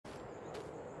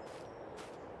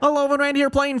Hello, everyone,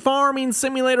 here playing Farming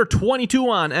Simulator 22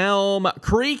 on Elm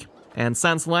Creek. And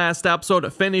since last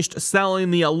episode, finished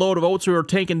selling the load of oats we were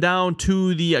taking down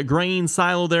to the grain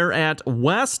silo there at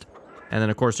West. And then,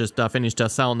 of course, just finished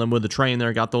selling them with the train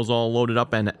there. Got those all loaded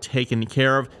up and taken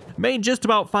care of. Made just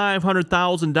about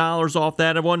 $500,000 off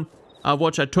that one, of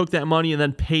which I took that money and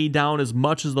then paid down as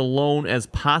much as the loan as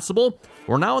possible.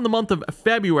 We're now in the month of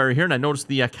February here, and I noticed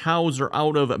the cows are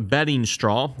out of bedding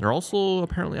straw. They're also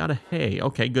apparently out of hay.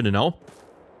 Okay, good to know.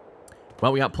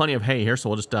 Well, we got plenty of hay here, so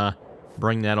we'll just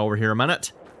bring that over here a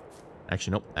minute.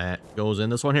 Actually, nope. That goes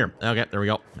in this one here. Okay, there we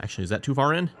go. Actually, is that too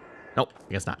far in? Nope,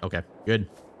 I guess not. Okay, good.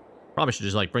 Probably should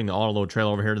just, like, bring the auto load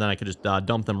trailer over here, then I could just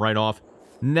dump them right off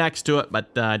next to it,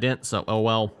 but I didn't, so oh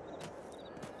well.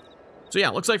 So yeah,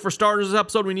 looks like for starters this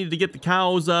episode, we needed to get the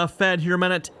cows fed here a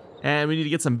minute. And we need to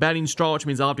get some bedding straw, which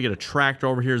means I'll have to get a tractor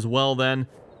over here as well then.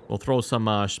 We'll throw some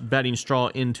bedding straw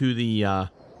into the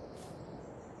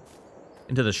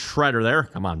shredder there.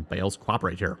 Come on, bales,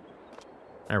 cooperate here.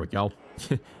 There we go.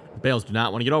 Bales do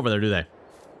not want to get over there, do they?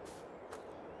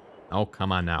 Oh,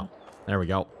 come on now. There we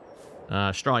go.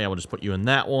 Straw, yeah, we'll just put you in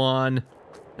that one.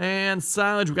 And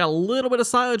silage, we've got a little bit of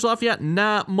silage left yet,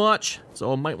 not much.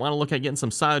 So I might want to look at getting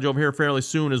some silage over here fairly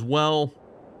soon as well.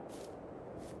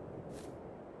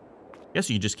 Guess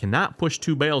you just cannot push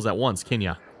 2 bales at once, can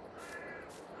ya?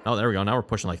 Oh, there we go. Now we're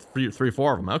pushing like three,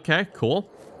 4 of them. Okay, cool.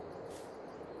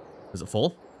 Is it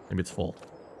full? Maybe it's full.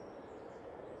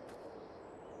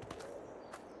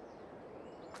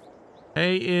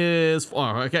 Hay is...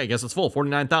 Oh, okay, I guess it's full.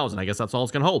 49,000. I guess that's all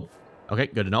it's going to hold. Okay,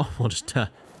 good to know. We'll just...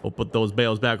 we'll put those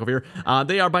bales back over here.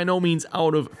 They are by no means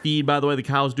out of feed, by the way. The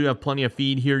cows do have plenty of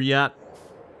feed here yet.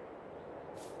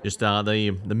 Just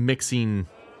the mixing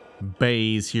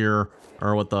bays here,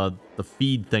 or what the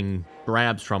feed thing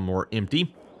grabs from, were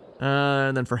empty.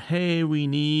 And then for hay, we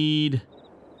need...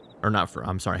 Or not for...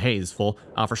 I'm sorry, hay is full.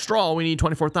 For straw, we need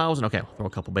 24,000. Okay, we'll throw a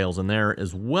couple bales in there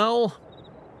as well.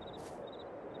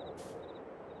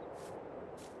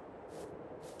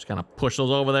 Just kind of push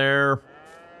those over there.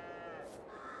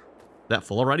 Is that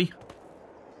full already?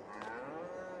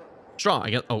 Straw, I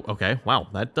guess... Oh, okay. Wow,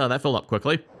 that filled up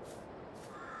quickly.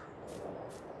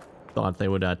 Thought they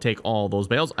would take all those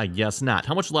bales. I guess not.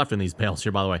 How much left in these bales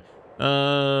here, by the way?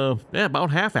 Yeah,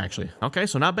 about half, actually. Okay,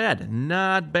 so not bad.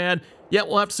 Not bad. Yeah,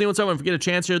 we'll have to see what's up. If we get a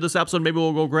chance here this episode, maybe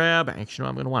we'll go grab... Actually, no,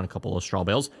 I'm going to want a couple of straw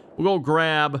bales. We'll go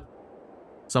grab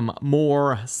some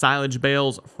more silage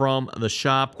bales from the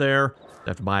shop there.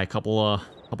 Have to buy a couple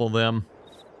of them.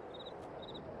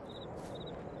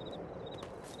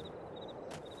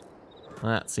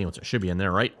 Let's see what should be in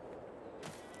there, right?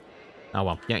 Oh,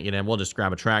 well, can't get in. We'll just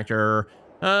grab a tractor.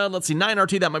 Let's see,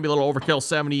 9RT, that might be a little overkill.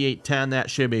 7810, that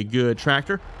should be a good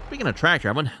tractor. Speaking of tractor,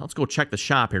 Evan, let's go check the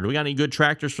shop here. Do we got any good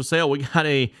tractors for sale? We got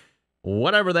a,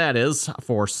 whatever that is,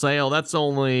 for sale. That's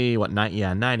only, what,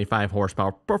 95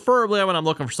 horsepower. Preferably, Evan, I'm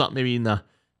looking for something maybe in the...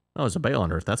 Oh, there's a bale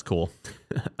under it. That's cool.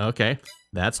 Okay,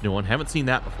 that's new one. Haven't seen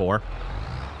that before.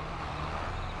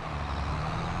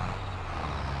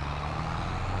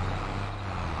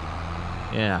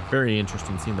 Yeah, very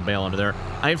interesting seeing the bale under there.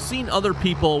 I've seen other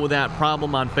people with that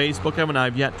problem on Facebook, Evan.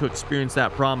 I've yet to experience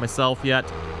that problem myself yet.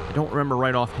 I don't remember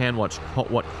right offhand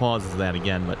what causes that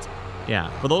again, but yeah.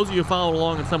 For those of you who follow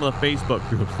along in some of the Facebook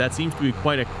groups, that seems to be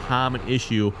quite a common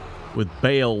issue with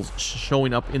bales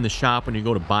showing up in the shop when you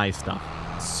go to buy stuff.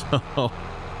 So,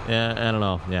 yeah, I don't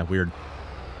know. Yeah, weird.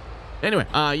 Anyway,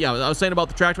 yeah, I was saying about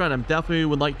the tractor, and I definitely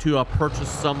would like to purchase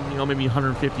some, you know, maybe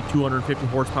 150, 250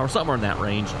 horsepower, somewhere in that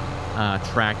range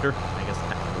tractor. I guess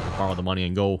I could borrow the money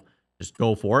and just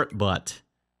go for it, but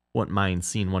wouldn't mind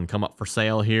seeing one come up for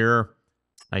sale here.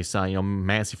 Nice, you know,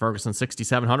 Massey Ferguson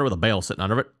 6700 with a bale sitting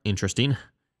under it. Interesting.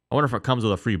 I wonder if it comes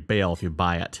with a free bale if you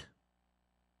buy it.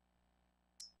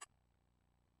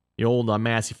 The old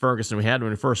Massey Ferguson we had when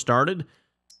we first started.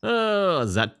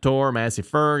 Zetor, Massey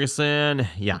Ferguson.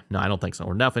 Yeah, no, I don't think so.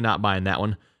 We're definitely not buying that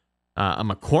one. A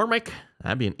McCormick.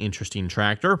 That'd be an interesting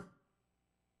tractor.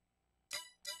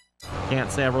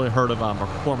 Can't say I've really heard of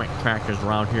McCormick tractors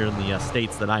around here in the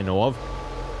states that I know of.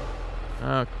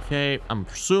 Okay, I'm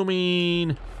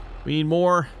presuming we need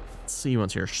more. Let's see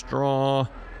what's here. Straw.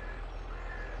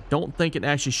 Don't think it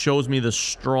actually shows me the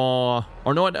straw.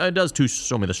 Or no, it does too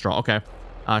show me the straw. Okay.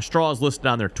 Straw is listed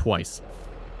on there twice.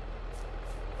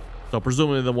 So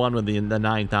presumably the one with the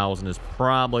 9,000 is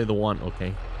probably the one.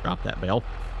 Okay, drop that bale.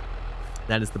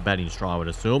 That is the bedding straw, I would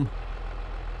assume.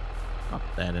 Drop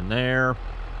that in there.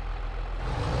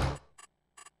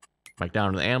 Back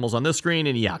down to the animals on this screen,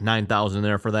 and yeah, 9,000 in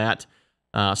there for that.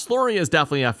 Slurry is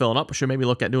definitely filling up. We should maybe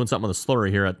look at doing something with the slurry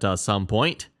here at some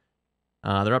point.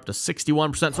 They're up to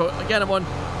 61%. So again, everyone,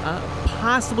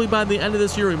 possibly by the end of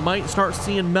this year, we might start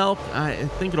seeing milk. I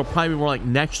think it'll probably be more like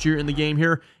next year in the game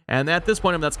here. And at this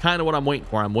point, that's kind of what I'm waiting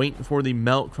for. I'm waiting for the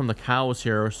milk from the cows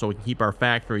here so we can keep our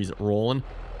factories rolling.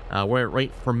 We're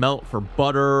waiting for milk for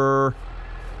butter.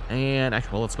 And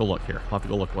actually, well, let's go look here. We'll have to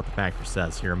go look at what the factory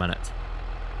says here in a minute.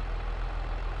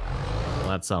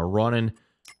 Let's running.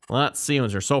 Let's see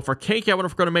what's here. So for cake, I wonder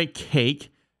if we're going to make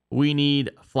cake. We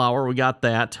need flour. We got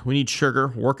that. We need sugar.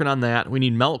 Working on that. We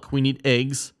need milk. We need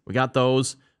eggs. We got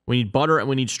those. We need butter, and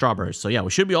we need strawberries. So yeah, we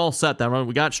should be all set then.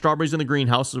 We got strawberries in the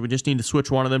greenhouses. We just need to switch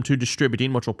one of them to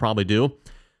distributing, which we'll probably do.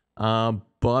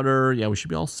 Butter. Yeah, we should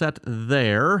be all set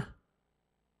there.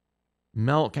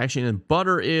 Milk. Actually, and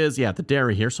butter is, yeah, the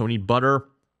dairy here. So we need butter.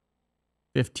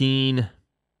 15.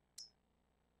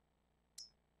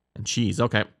 And cheese.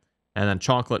 Okay. And then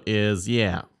chocolate is,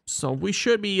 yeah. So we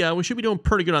should be doing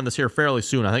pretty good on this here fairly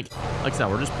soon, I think. Like I said,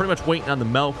 we're just pretty much waiting on the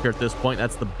milk here at this point.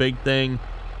 That's the big thing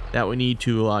that we need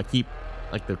to keep,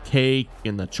 like the cake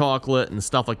and the chocolate and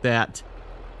stuff like that,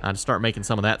 to start making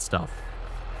some of that stuff.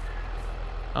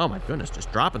 Oh my goodness,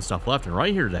 just dropping stuff left and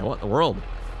right here today. What in the world?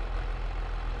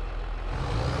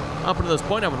 Up until this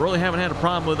point, I really haven't had a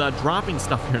problem with dropping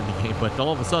stuff here in the game, but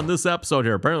all of a sudden this episode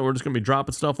here, apparently we're just going to be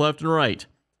dropping stuff left and right.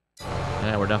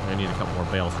 Yeah, we're definitely going to need a couple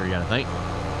more bales here yet, I think.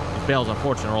 These bales,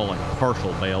 unfortunately, are all like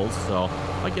partial bales, so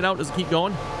if I get out, does it keep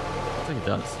going? I think it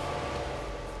does.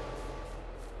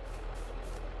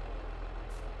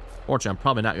 Fortunately, I'm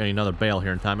probably not getting another bale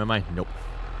here in time, am I? Nope.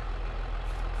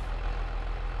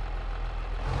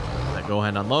 Go ahead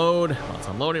and unload. Let's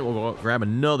unload it. We'll go grab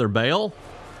another bale.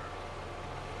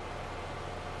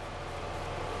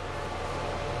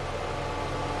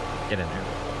 Get in there.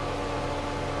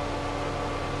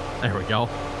 There we go.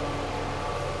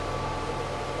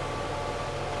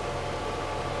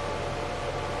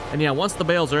 And yeah, once the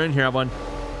bales are in here, everyone.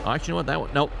 Oh, actually, you know what? That one,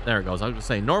 nope, there it goes. I was going to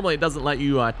say, normally it doesn't let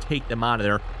you take them out of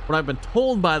there. What I've been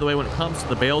told, by the way, when it comes to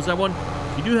the bales, everyone,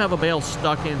 you do have a bale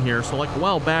stuck in here. So like a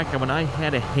while back, when I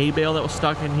had a hay bale that was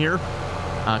stuck in here,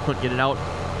 I couldn't get it out.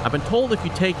 I've been told if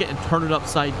you take it and turn it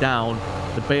upside down,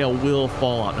 the bale will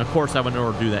fall out. And of course, I would in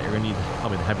order to do that, you're going to need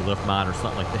probably the heavy lift mod or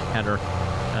something like that, or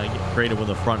get creative with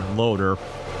a front end loader.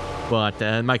 But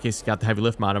in my case, it's got the heavy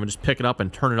lift mod. I'm going to just pick it up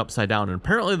and turn it upside down, and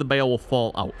apparently the bale will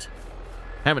fall out.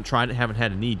 Haven't tried it, haven't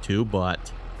had a need to,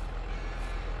 but...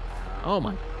 Oh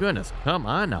my goodness, come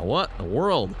on now, what in the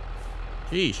world?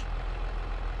 Sheesh.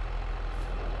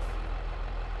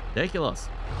 Ridiculous.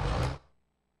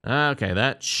 Okay,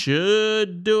 that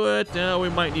should do it. We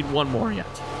might need one more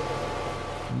yet.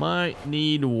 Might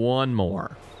need one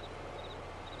more.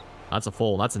 That's a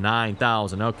full, that's a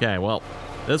 9,000. Okay, well,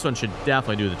 this one should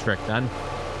definitely do the trick then.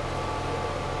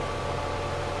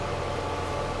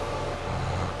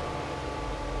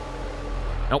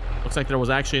 Nope, looks like there was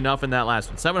actually enough in that last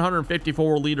one.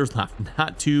 754 liters left,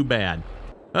 not too bad.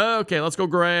 Okay, let's go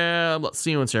grab, let's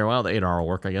see what's here. Well, the 8R will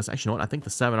work, I guess. Actually, you know what? I think the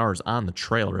 7R is on the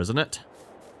trailer, isn't it?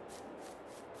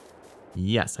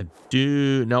 Yes, I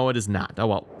do. No, it is not. Oh,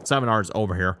 well, 7R is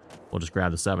over here. We'll just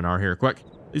grab the 7R here quick.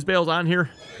 These bales on here?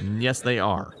 Yes, they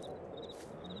are.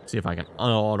 See if I can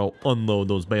auto unload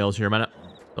those bales here a minute.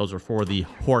 Those are for the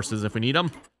horses if we need them.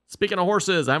 Speaking of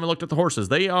horses, I haven't looked at the horses.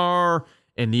 They are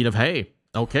in need of hay.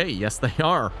 Okay, yes, they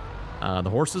are. The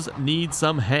horses need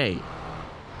some hay.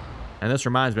 And this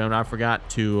reminds me, I forgot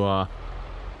to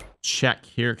check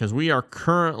here, because we are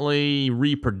currently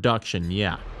reproduction,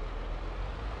 yeah.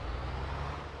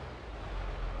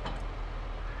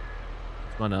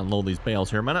 Just going to unload these bales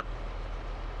here a minute.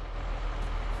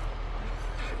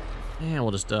 And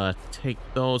we'll just take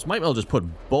those. Might well just put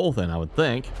both in, I would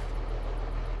think.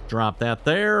 Drop that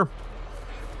there.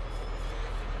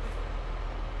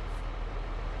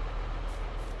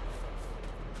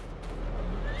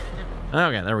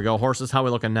 Okay, there we go. Horses, how are we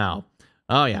looking now?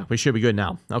 Oh, yeah, we should be good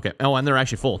now. Okay. Oh, and they're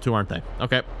actually full, too, aren't they?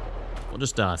 Okay. We'll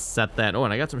just set that. Oh,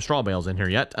 and I got some straw bales in here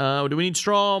yet. Do we need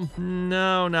straw?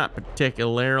 No, not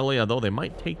particularly, although they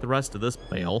might take the rest of this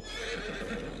bale.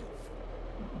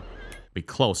 Be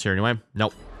close here, anyway.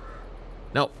 Nope.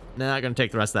 Nope. Not going to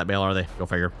take the rest of that bale, are they? Go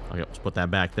figure. Okay, let's put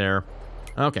that back there.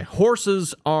 Okay,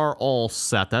 horses are all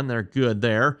set, then. They're good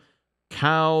there.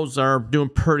 Cows are doing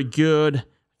pretty good.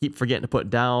 Keep forgetting to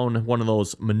put down one of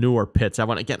those manure pits. I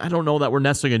don't know that we're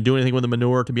necessarily going to do anything with the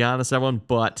manure, to be honest, everyone,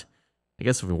 but I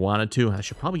guess if we wanted to, I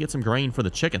should probably get some grain for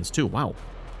the chickens, too. Wow.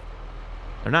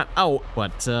 They're not out,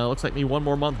 but looks like maybe 1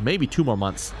 more month, maybe 2 more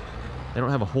months. They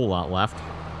don't have a whole lot left.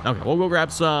 Okay, we'll go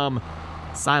grab some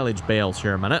silage bales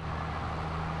here a minute.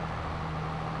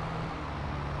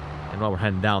 And while we're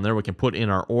heading down there, we can put in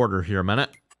our order here a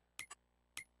minute.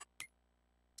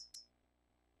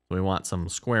 We want some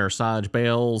square silage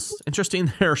bales.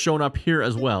 Interesting, they're showing up here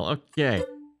as well. Okay.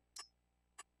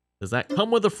 Does that come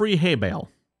with a free hay bale?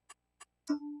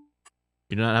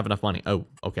 You do not have enough money. Oh,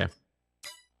 okay.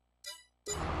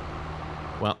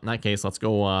 Well, in that case, let's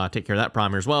go take care of that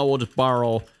problem here as well. We'll just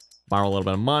borrow a little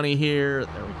bit of money here.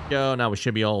 There we go. Now we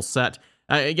should be all set.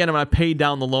 Again, I'm going to pay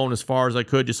down the loan as far as I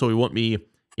could just so we wouldn't be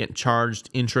getting charged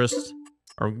interest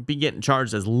or be getting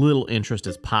charged as little interest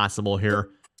as possible here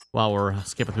while we're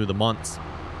skipping through the months.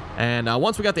 And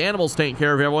once we got the animals taken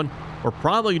care of, everyone, we're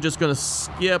probably just going to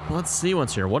skip. Let's see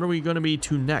what's here. What are we going to be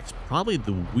to next? Probably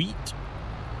the wheat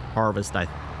harvest, I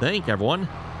think, everyone.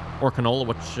 Or canola,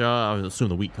 which I would assume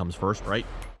the wheat comes first, right?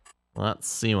 Let's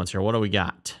see what's here. What do we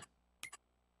got?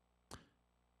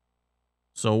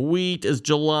 So wheat is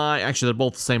July. Actually, they're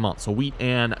both the same month. So wheat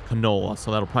and canola.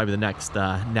 So that'll probably be the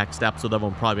next episode. That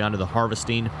one will probably be onto the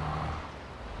harvesting.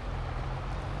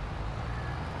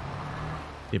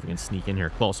 See if we can sneak in here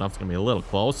close enough. It's going to be a little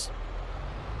close.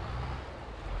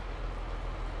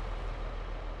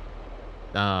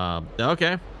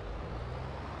 Okay.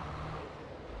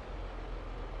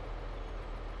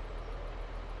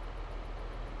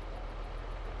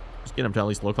 Just get them to at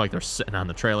least look like they're sitting on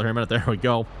the trailer here a minute. There we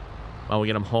go. Well, we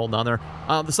get them hauled down there.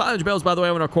 The silage bales, by the way,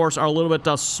 of course, are a little bit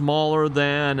smaller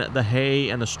than the hay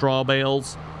and the straw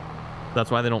bales. That's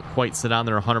why they don't quite sit on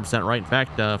there 100% right. In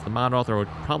fact, if the mod author would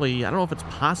probably, I don't know if it's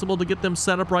possible to get them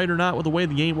set up right or not with the way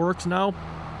the game works now.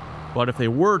 But if they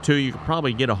were to, you could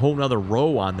probably get a whole nother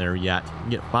row on there yet. You can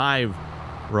get 5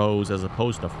 rows as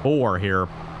opposed to 4 here.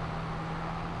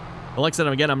 But like I said,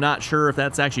 again, I'm not sure if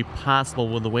that's actually possible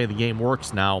with the way the game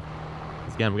works now.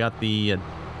 Again, we got the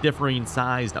differing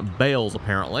sized bales,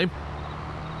 apparently.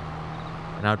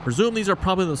 And I would presume these are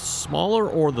probably the smaller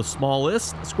or the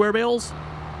smallest square bales.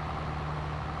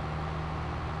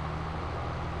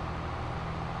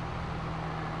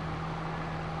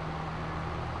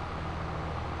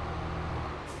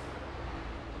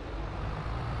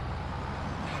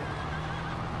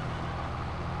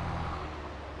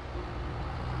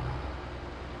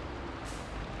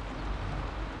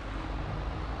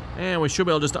 And we should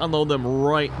be able to just unload them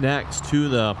right next to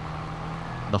the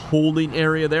holding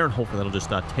area there. And hopefully that'll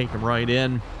just take them right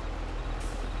in.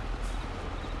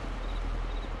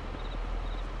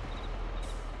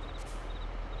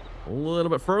 A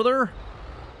little bit further.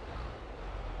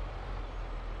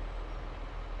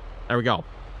 There we go.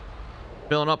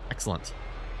 Filling up. Excellent.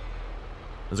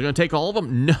 Is it going to take all of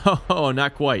them? No,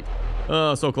 not quite.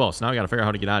 Oh, so close. Now I got to figure out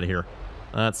how to get out of here.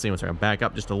 Let's see. Once I can back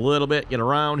up just a little bit. Get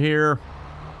around here.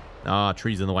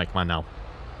 Trees in the way. Come on now.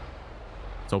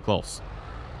 So close.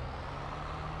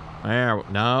 There.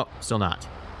 No, still not.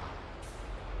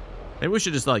 Maybe we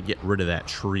should just get rid of that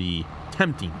tree.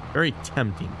 Tempting. Very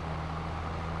tempting.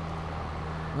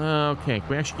 Okay. Can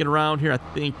we actually get around here? I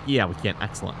think. Yeah, we can.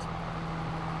 Excellent.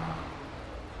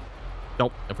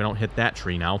 Nope. If we don't hit that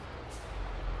tree now.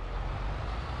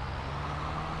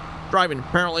 Driving.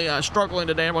 Apparently struggling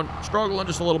today. I'm struggling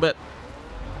just a little bit.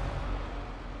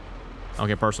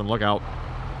 Okay, person, look out.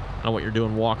 I don't know what you're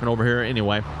doing walking over here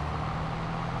anyway.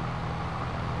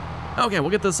 Okay, we'll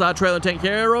get this trailer taken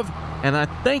care of. And I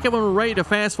think I'm ready to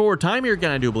fast forward time here again,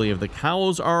 I do believe. The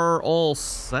cows are all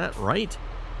set, right?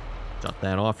 Shut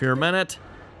that off here a minute.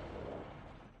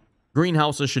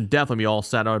 Greenhouses should definitely be all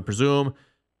set, I would presume.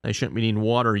 They shouldn't be needing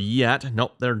water yet.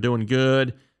 Nope, they're doing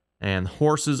good. And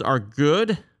horses are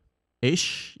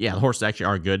good-ish. Yeah, the horses actually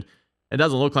are good. It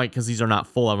doesn't look like because these are not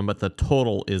full of them, but the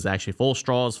total is actually full.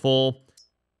 Straw is full.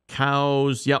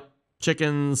 Cows, yep.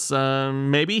 Chickens,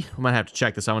 maybe. We might have to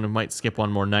check this out. We might skip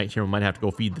one more night here. We might have to go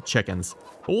feed the chickens.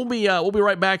 But we'll be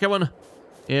right back, everyone,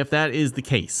 if that is the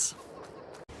case.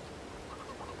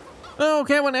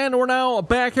 Okay, everyone, and we're now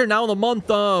back here now in the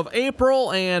month of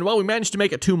April, and well, we managed to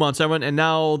make it 2 months, everyone, and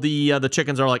now the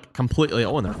chickens are completely.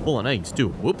 Oh, and they're full of eggs too.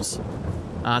 Whoops.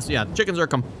 So yeah, the chickens are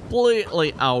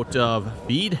completely out of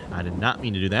feed. I did not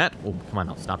mean to do that. Oh, come on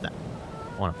now, stop that.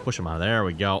 I want to push them out of there. There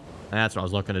we go. That's what I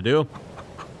was looking to do.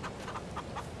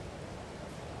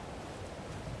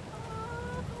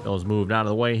 Those moved out of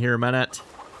the way here a minute.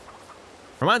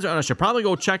 Reminds me, I should probably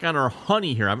go check on our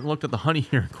honey here. I haven't looked at the honey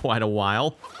here in quite a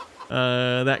while.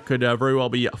 That could very well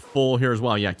be full here as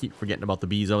well. Yeah, I keep forgetting about the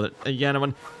bees over there.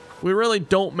 Again, we really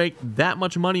don't make that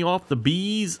much money off the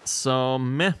bees, so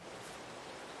meh.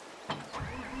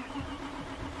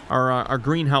 Our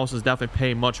greenhouses definitely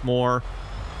pay much more.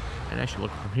 And actually,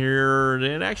 look from here,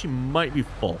 it actually might be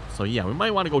full. So yeah, we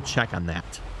might want to go check on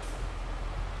that.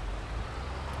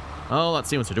 Oh, let's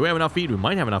see. So do we have enough feed? We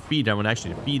might have enough feed to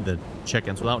actually feed the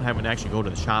chickens without having to actually go to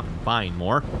the shop and buying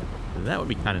more. That would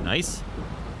be kind of nice.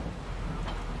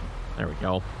 There we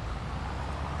go.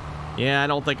 Yeah, I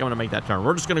don't think I'm going to make that turn.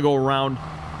 We're just going to go around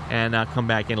and come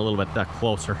back in a little bit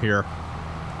closer here.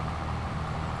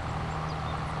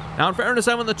 Now, in fairness,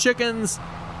 having the chickens,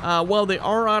 well, they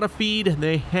are out of feed.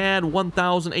 They had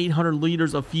 1,800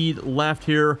 liters of feed left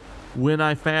here when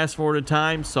I fast-forwarded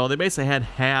time. So they basically had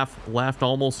half left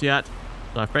almost yet.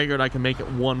 So I figured I could make it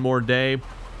one more day,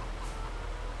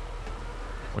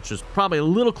 which is probably a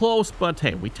little close, but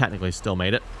hey, we technically still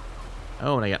made it.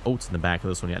 Oh, and I got oats in the back of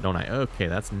this one yet, don't I? Okay,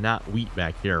 that's not wheat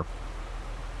back here.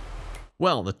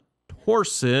 Well, the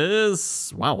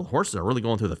horses... Wow, the horses are really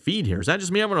going through the feed here. Is that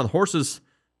just me having the horses,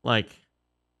 like...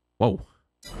 Whoa.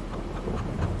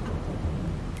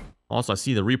 Also, I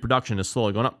see the reproduction is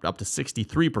slowly going up to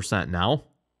 63% now.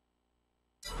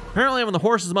 Apparently, having the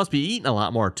horses must be eating a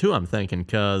lot more, too, I'm thinking,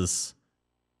 because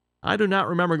I do not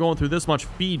remember going through this much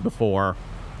feed before.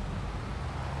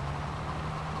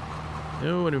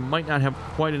 Oh, and we might not have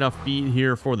quite enough feed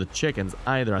here for the chickens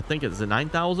either. I think it's at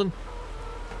 9,000.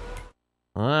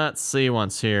 Let's see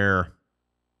once here.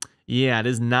 Yeah, it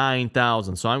is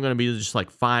 9,000. So I'm going to be just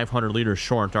like 500 liters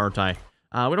short, aren't I?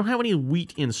 We don't have any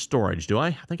wheat in storage, do I?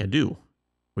 I think I do.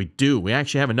 We do. We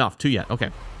actually have enough, too, yet. Okay.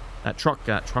 That truck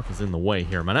is in the way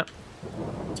here a minute.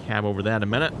 Tab over that a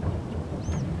minute.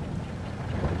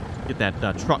 Get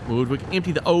that truck moved. We can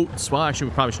empty the oats. Well, actually,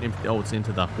 we probably should empty the oats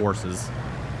into the horses.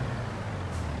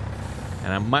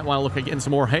 And I might want to look at getting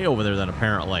some more hay over there then,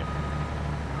 apparently.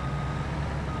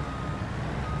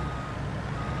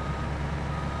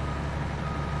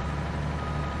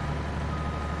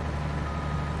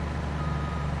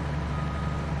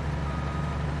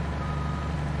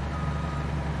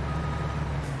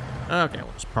 Okay,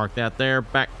 we'll just park that there.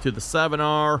 Back to the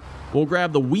 7R. We'll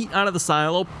grab the wheat out of the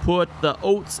silo, put the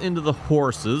oats into the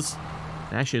horses.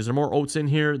 Actually, is there more oats in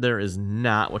here? There is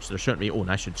not, which there shouldn't be. Oh,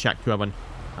 and I should check too, Evan.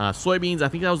 Soybeans, I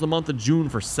think that was the month of June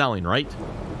for selling, right?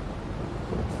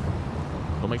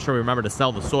 We'll make sure we remember to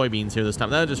sell the soybeans here this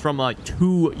time. That is from like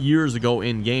 2 years ago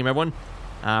in game, everyone.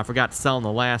 I forgot to sell them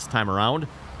the last time around.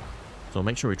 So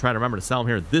make sure we try to remember to sell them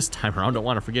here this time around. Don't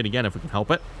want to forget again if we can help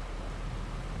it.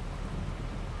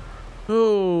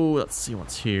 Oh, let's see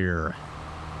what's here.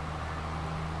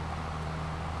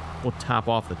 We'll top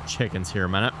off the chickens here a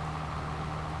minute.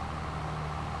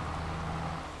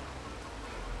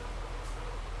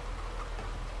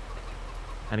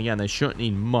 And again, they shouldn't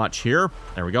need much here.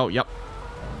 There we go. Yep.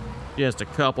 Just a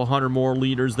couple hundred more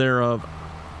liters there of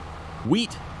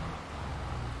wheat.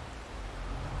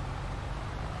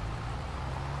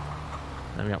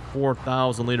 And we got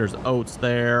 4,000 liters of oats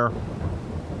there.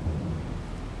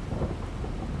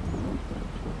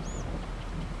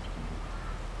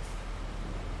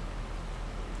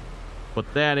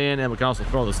 Put that in, and we can also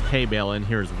throw this hay bale in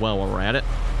here as well while we're at it.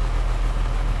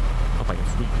 I don't know if I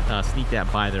can sneak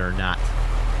that by there or not.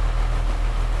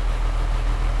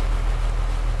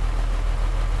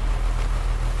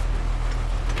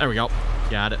 There we go.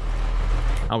 Got it.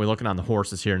 How are we looking on the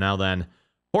horses here now then?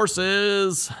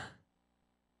 Horses!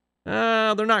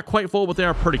 They're not quite full, but they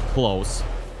are pretty close.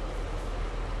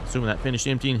 Assuming that finished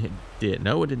emptying. It did.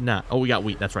 No, it did not. Oh, we got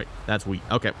wheat. That's right. That's wheat.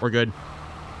 Okay, we're good.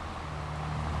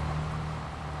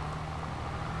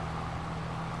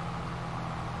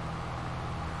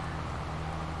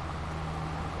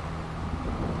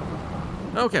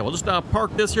 Okay, we'll just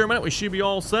park this here a minute. We should be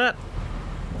all set.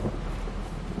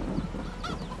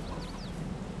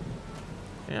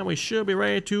 And we should be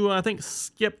ready to, I think,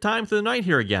 skip time through the night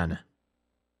here again.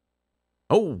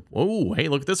 Oh, hey,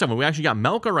 look at this one. We actually got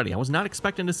milk already. I was not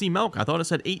expecting to see milk. I thought it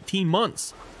said 18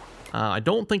 months. I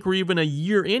don't think we're even a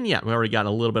year in yet. We already got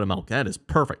a little bit of milk. That is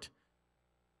perfect.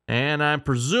 And I'm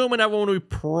presuming, everyone, we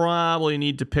probably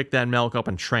need to pick that milk up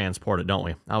and transport it, don't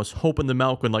we? I was hoping the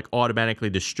milk would, like, automatically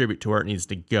distribute to where it needs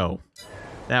to go.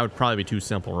 That would probably be too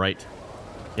simple, right?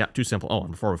 Yeah, too simple. Oh,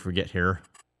 and before we forget here,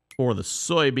 for the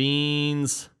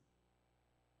soybeans.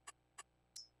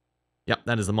 Yep,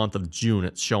 that is the month of June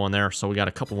it's showing there, so we got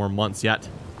a couple more months yet.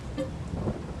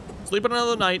 Sleep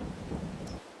another night.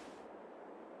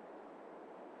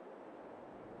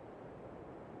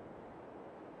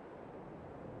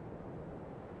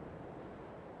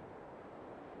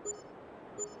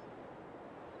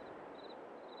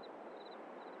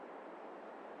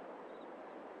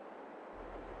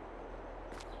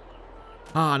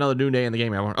 Another new day in the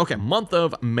game, everyone. Okay, month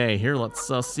of May here. Let's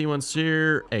see what's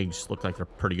here. Eggs look like they're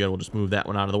pretty good. We'll just move that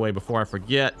one out of the way before I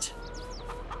forget.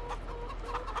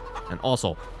 And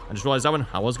also, I just realized, Evan,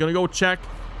 I was going to go check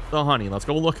the honey. Let's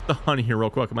go look at the honey here real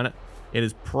quick a minute. It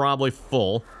is probably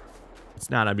full. If it's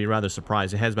not, I'd be rather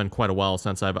surprised. It has been quite a while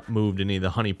since I've moved any of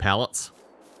the honey pallets.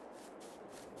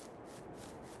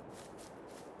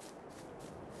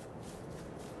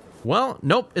 Well,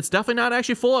 nope, it's definitely not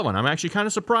actually full of one. I'm actually kind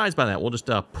of surprised by that. We'll just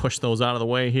push those out of the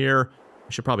way here.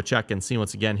 We should probably check and see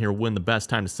once again here when the best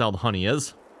time to sell the honey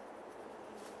is.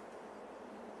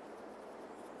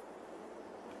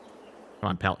 Come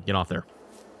on, pal, get off there.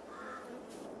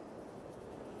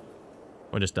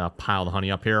 We'll just pile the honey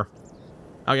up here.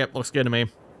 Okay, looks good to me.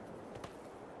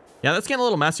 Yeah, that's getting a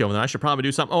little messy over there. I should probably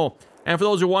do something. Oh, and for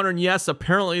those who are wondering, yes,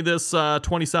 apparently this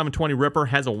 2720 Ripper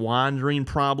has a wandering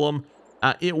problem.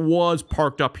 It was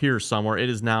parked up here somewhere. It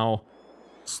is now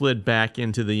slid back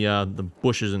into the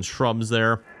bushes and shrubs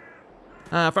there.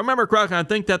 If I remember correctly, I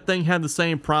think that thing had the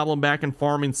same problem back in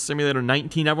Farming Simulator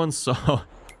 19, everyone. So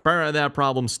apparently that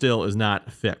problem still is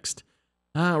not fixed.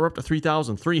 We're up to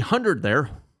 3,300 there.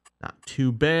 Not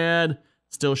too bad.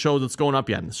 Still shows it's going up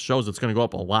yet. It shows it's going to go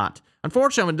up a lot.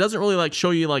 Unfortunately, it doesn't really like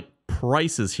show you like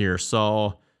prices here.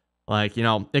 So like, you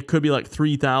know, it could be like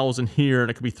 3,000 here and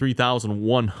it could be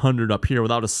 3,100 up here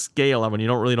without a scale of it. You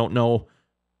don't know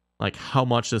like how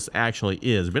much this actually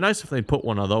is. It'd be nice if they'd put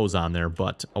one of those on there,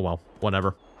 but oh well,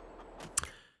 whatever.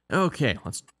 Okay,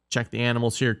 let's check the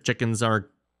animals here. Chickens are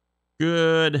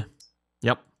good.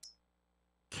 Yep.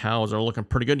 Cows are looking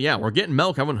pretty good. Yeah, we're getting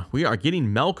milk. We are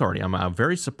getting milk already. I'm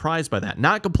very surprised by that.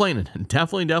 Not complaining.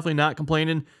 Definitely not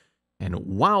complaining. And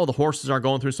wow, the horses are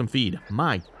going through some feed.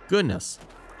 My goodness.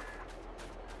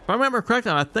 If I remember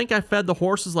correctly, I think I fed the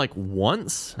horses like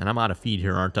once. And I'm out of feed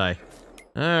here, aren't I?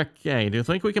 Okay, do you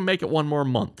think we can make it one more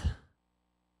month? I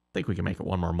think we can make it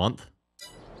one more month.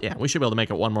 Yeah, we should be able to make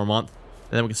it one more month.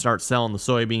 And then we can start selling the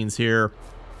soybeans here.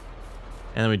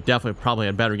 And then we definitely probably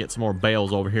had better get some more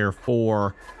bales over here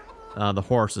for the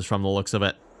horses from the looks of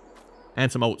it.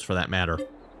 And some oats for that matter.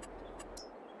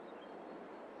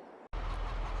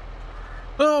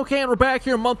 Okay, and we're back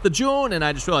here month of June. And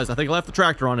I just realized I think I left the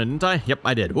tractor on it, didn't I? Yep,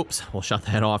 I did. Whoops. We'll shut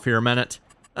that off here a minute.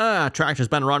 Tractor's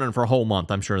been running for a whole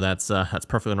month. I'm sure that's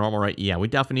perfectly normal, right? Yeah, we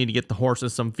definitely need to get the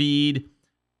horses some feed.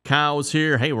 Cows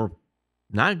here. Hey, we're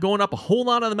not going up a whole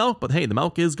lot on the milk, but hey, the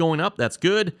milk is going up. That's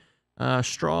good.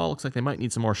 Straw, looks like they might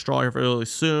need some more straw here fairly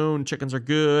soon. Chickens are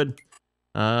good.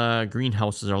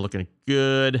 Greenhouses are looking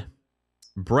good.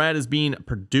 Bread is being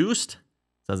produced.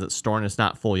 It says it's storing, it's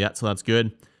not full yet, so that's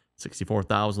good.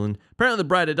 64,000. Apparently the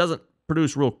bread, it doesn't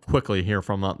produce real quickly here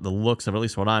from the looks of at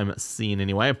least what I'm seeing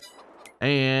anyway.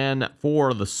 And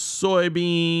for the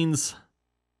soybeans,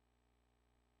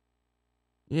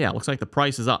 yeah, looks like the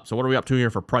price is up. So what are we up to here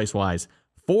for price-wise?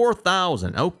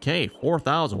 4,000. Okay,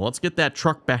 4,000. Well, let's get that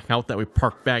truck back out that we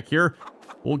parked back here.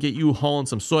 We'll get you hauling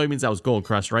some soybeans. That was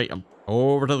Goldcrest, right? I'm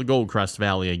over to the Goldcrest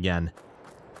Valley again.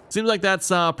 Seems like that's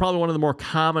probably one of the more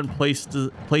common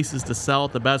places to sell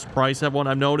at the best price, everyone,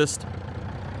 I've noticed.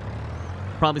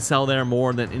 Probably sell there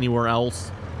more than anywhere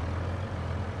else.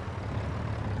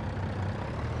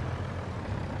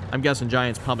 I'm guessing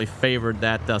Giants probably favored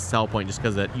that sell point just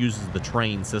because it uses the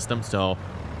train system. So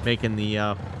making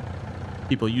the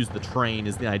people use the train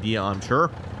is the idea, I'm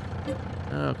sure.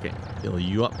 Okay, fill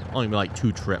you up. Only be like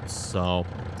 2 trips, so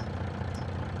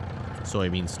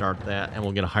soybeans start that, and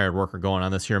we'll get a hired worker going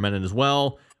on this here in a minute as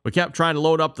well. We kept trying to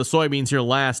load up the soybeans here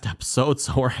last episode,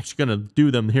 so we're actually going to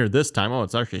do them here this time. Oh,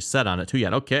 it's actually set on it too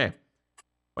yet. Okay. If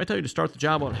I tell you to start the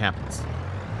job, what happens?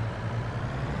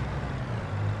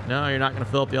 No, you're not going to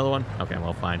fill up the other one? Okay,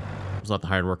 well, fine. Just let the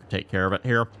hired worker take care of it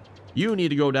here. You need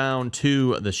to go down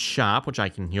to the shop, which I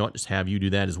can, you know what, just have you do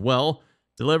that as well.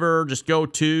 Deliver, just go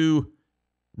to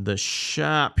the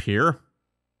shop here.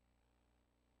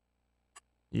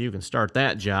 You can start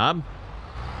that job.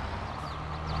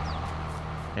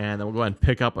 And then we'll go ahead and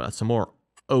pick up some more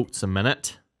oats a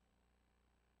minute.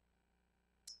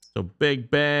 So big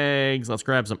bags. Let's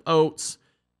grab some oats.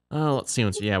 Let's see.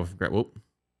 Yeah, we've grabbed, whoop.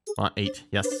 8,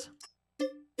 yes. There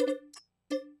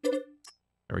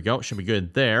we go. Should be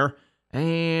good there.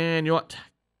 And you know what?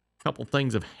 A couple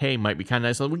things of hay might be kind of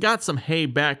nice. So we got some hay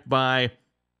back by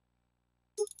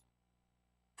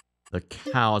the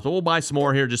cows. But we'll buy some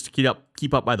more here just to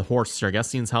keep up by the horses here. I guess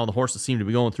seeing how the horses seem to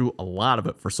be going through a lot of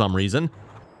it for some reason.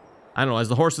 I don't know. As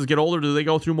the horses get older, do they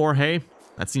go through more hay?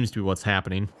 That seems to be what's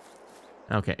happening.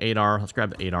 Okay, 8R. Let's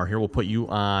grab the 8R here. We'll put you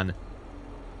on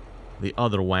the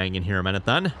other wagon here a minute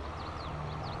then.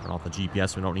 Turn off the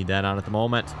GPS. We don't need that on at the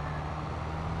moment.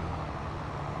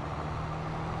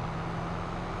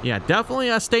 Yeah,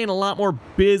 definitely staying a lot more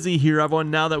busy here, everyone,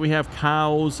 now that we have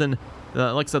cows. And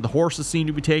like I said, the horses seem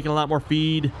to be taking a lot more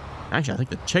feed. Actually, I think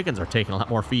the chickens are taking a lot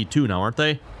more feed too now, aren't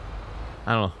they?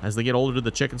 I don't know. As they get older, do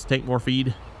the chickens take more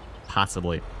feed?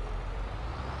 Possibly.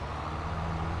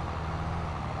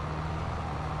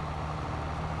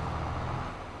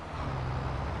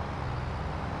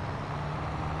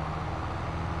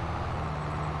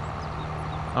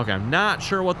 Okay, I'm not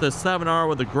sure what the 7R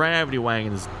with the gravity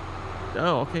wagon is.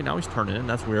 Oh, okay, now he's turning in.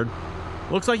 That's weird.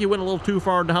 Looks like he went a little too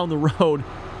far down the road.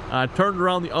 Turned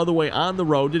around the other way on the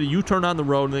road, did a U-turn on the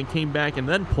road, and then came back and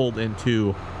then pulled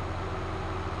into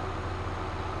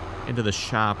the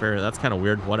shop area. That's kind of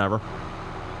weird. Whatever.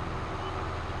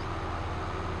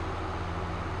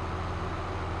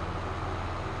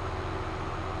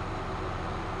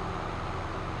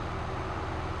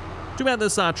 Too bad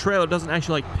this trailer doesn't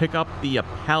actually like pick up the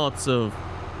pallets of.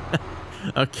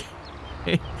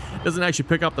 Okay. Doesn't actually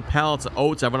pick up the pallets of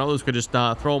oats. Everyone else could just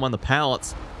throw them on the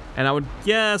pallets. And I would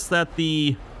guess that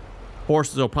the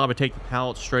horses will probably take the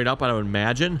pallets straight up, I would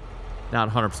imagine. Not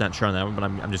 100% sure on that one, but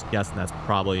I'm just guessing that's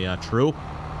probably true.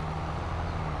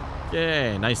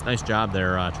 Yay, nice job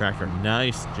there, tractor.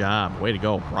 Nice job. Way to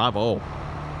go. Bravo.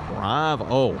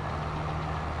 Bravo.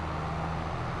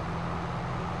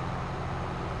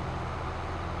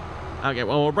 Okay,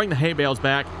 well, we'll bring the hay bales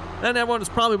back. Then, everyone, it's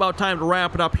probably about time to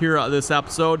wrap it up here this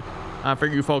episode. I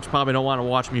figure you folks probably don't want to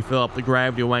watch me fill up the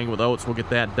gravity wagon with oats. We'll get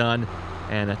that done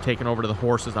and taken over to the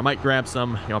horses. I might grab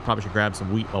some, I probably should grab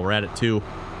some wheat while we're at it too.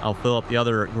 I'll fill up the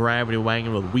other gravity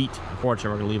wagon with wheat.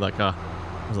 Unfortunately, we're going to leave like,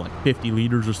 was it like 50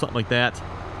 liters or something like that.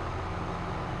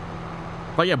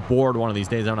 If I get bored one of these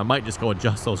days, I might just go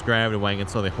adjust those gravity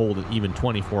wagons so they hold an even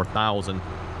 24,000.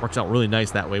 Works out really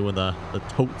nice that way with the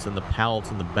totes and the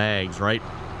pallets and the bags, right?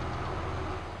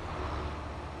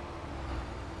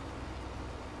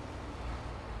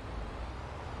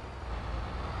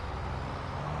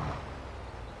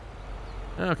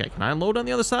 Okay, can I unload on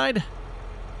the other side?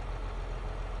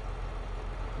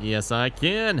 Yes, I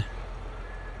can.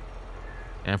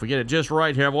 And if we get it just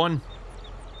right here, everyone.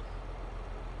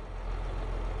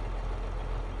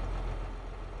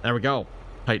 There we go.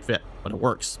 Tight fit, but it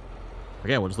works.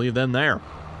 Okay, we'll just leave them there.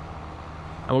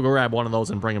 And we'll go grab one of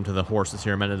those and bring them to the horses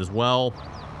here in a minute as well.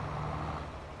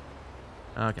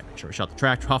 Okay, make sure we shut the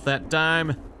tractor off that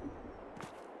time.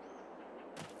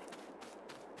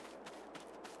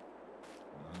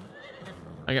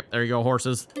 Okay, there you go,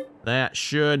 horses. That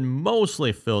should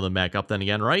mostly fill them back up then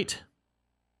again, right?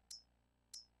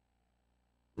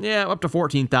 Yeah, up to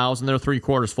 14,000. They're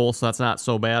 3/4 full, so that's not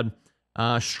so bad.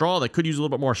 Straw, they could use a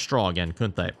little bit more straw again,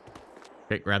 couldn't they?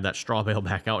 Okay, grab that straw bale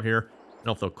back out here. I don't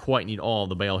know if they'll quite need all of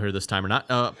the bale here this time or not.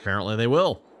 Apparently they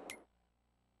will.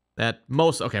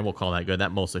 Okay, we'll call that good.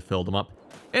 That mostly filled them up.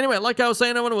 Anyway, like I was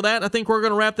saying, everyone, with that, I think we're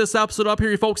going to wrap this episode up here.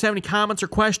 If you folks have any comments or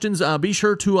questions, be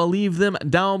sure to leave them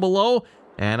down below.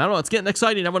 And I don't know, it's getting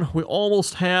exciting, everyone. We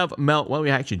almost have milk. Well, we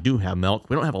actually do have milk.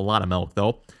 We don't have a lot of milk,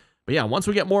 though. But yeah, once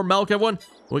we get more milk, everyone,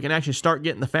 we can actually start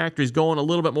getting the factories going a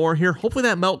little bit more here. Hopefully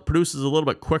that milk produces a little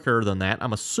bit quicker than that.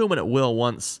 I'm assuming it will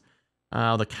once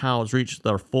the cows reach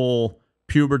their full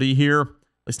puberty here.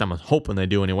 At least I'm hoping they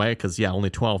do anyway, because, yeah, only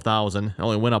 12,000. It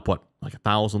only went up, what, like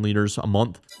 1,000 liters a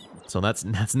month? So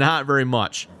that's not very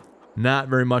much. Not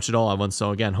very much at all, everyone.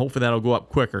 So, again, hopefully that'll go up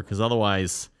quicker, because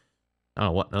otherwise, I don't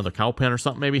know, what, another cow pen or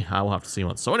something maybe? I will have to see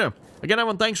one. So, anyway, again,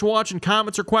 everyone, thanks for watching.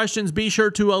 Comments or questions, be sure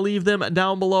to leave them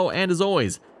down below. And as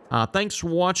always, thanks for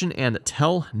watching, and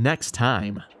till next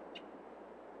time.